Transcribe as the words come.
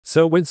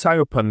So with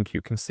Cyberpunk,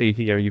 you can see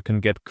here, you can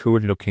get cool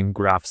looking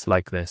graphs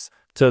like this.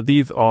 So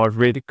these are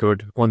really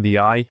good on the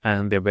eye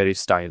and they're very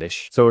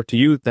stylish. So to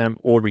use them,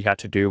 all we had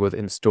to do was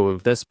install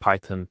this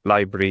Python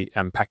library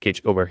and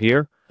package over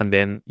here. And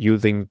then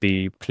using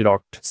the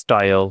plot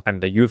style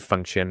and the use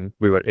function,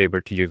 we were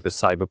able to use the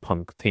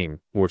Cyberpunk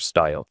theme or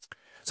style.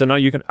 So now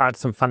you can add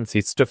some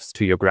fancy stuffs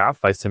to your graph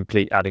by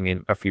simply adding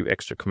in a few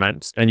extra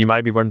commands. And you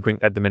might be wondering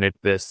at the minute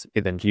this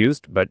isn't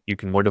used, but you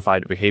can modify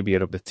the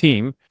behavior of the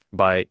theme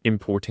by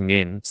importing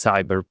in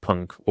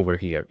Cyberpunk over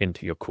here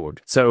into your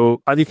code.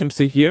 So as you can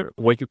see here,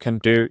 what you can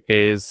do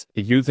is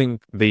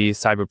using the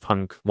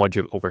Cyberpunk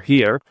module over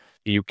here,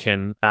 you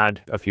can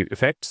add a few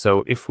effects.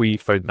 So if we,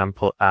 for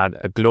example, add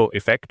a glow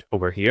effect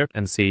over here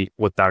and see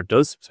what that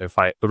does. So if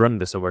I run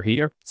this over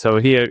here, so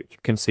here you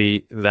can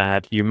see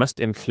that you must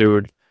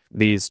include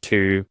these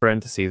two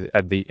parentheses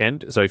at the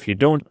end. So if you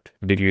don't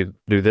do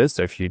this,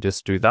 so if you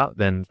just do that,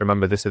 then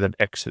remember this isn't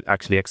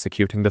actually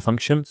executing the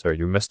function. So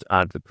you must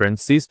add the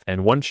parentheses.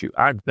 And once you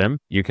add them,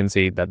 you can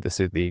see that this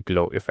is the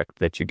glow effect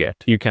that you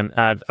get. You can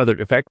add other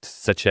effects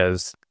such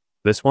as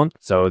this one.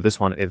 So this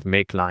one is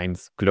make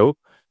lines glow.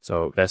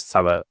 So let's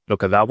have a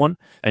look at that one.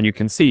 And you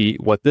can see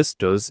what this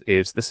does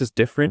is this is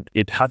different.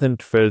 It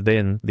hasn't filled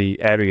in the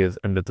areas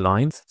under the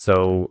lines.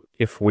 So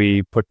if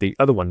we put the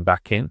other one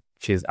back in,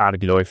 which is add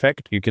glow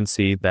effect, you can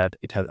see that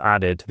it has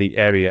added the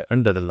area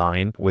under the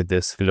line with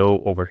this glow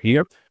over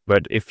here.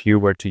 But if you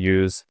were to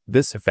use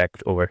this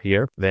effect over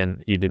here,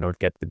 then you do not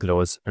get the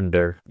glows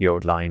under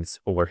your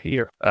lines over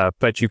here.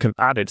 But you can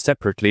add it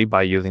separately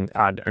by using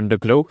add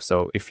underglow.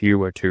 So if you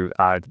were to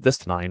add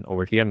this line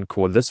over here and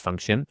call this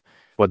function,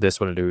 what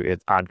this will do is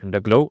add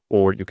underglow,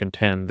 or you can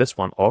turn this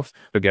one off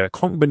to get a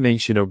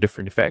combination of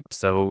different effects.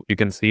 So you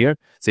can see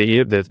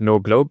here, there's no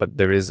glow, but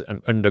there is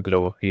an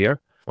underglow here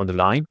on the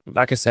line.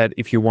 Like I said,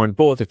 if you want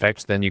both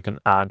effects, then you can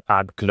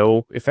add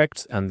glow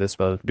effects, and this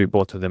will do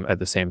both of them at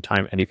the same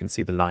time. And you can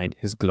see the line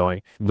is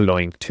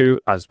glowing too,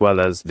 as well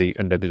as the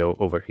underglow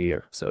over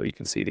here. So you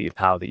can see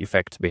how the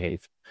effects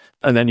behave.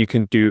 And then you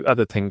can do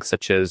other things,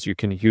 such as you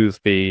can use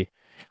the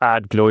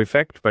add glow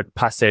effect, but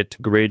pass it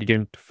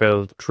gradient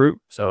fill true.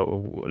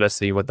 So let's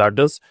see what that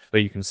does. So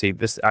you can see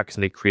this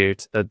actually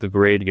creates the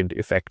gradient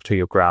effect to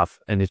your graph,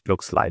 and it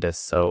looks like this.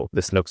 So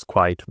this looks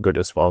quite good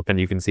as well. And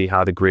you can see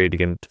how the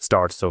gradient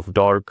starts off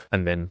dark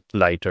and then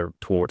lighter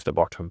towards the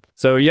bottom.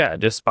 So yeah,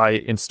 just by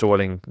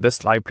installing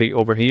this library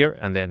over here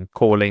and then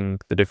calling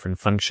the different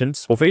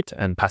functions of it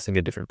and passing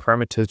the different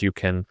parameters, you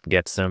can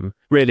get some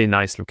really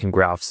nice looking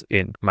graphs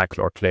in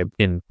Matplotlib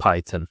in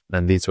Python.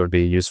 And these will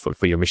be useful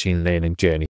for your machine learning journey.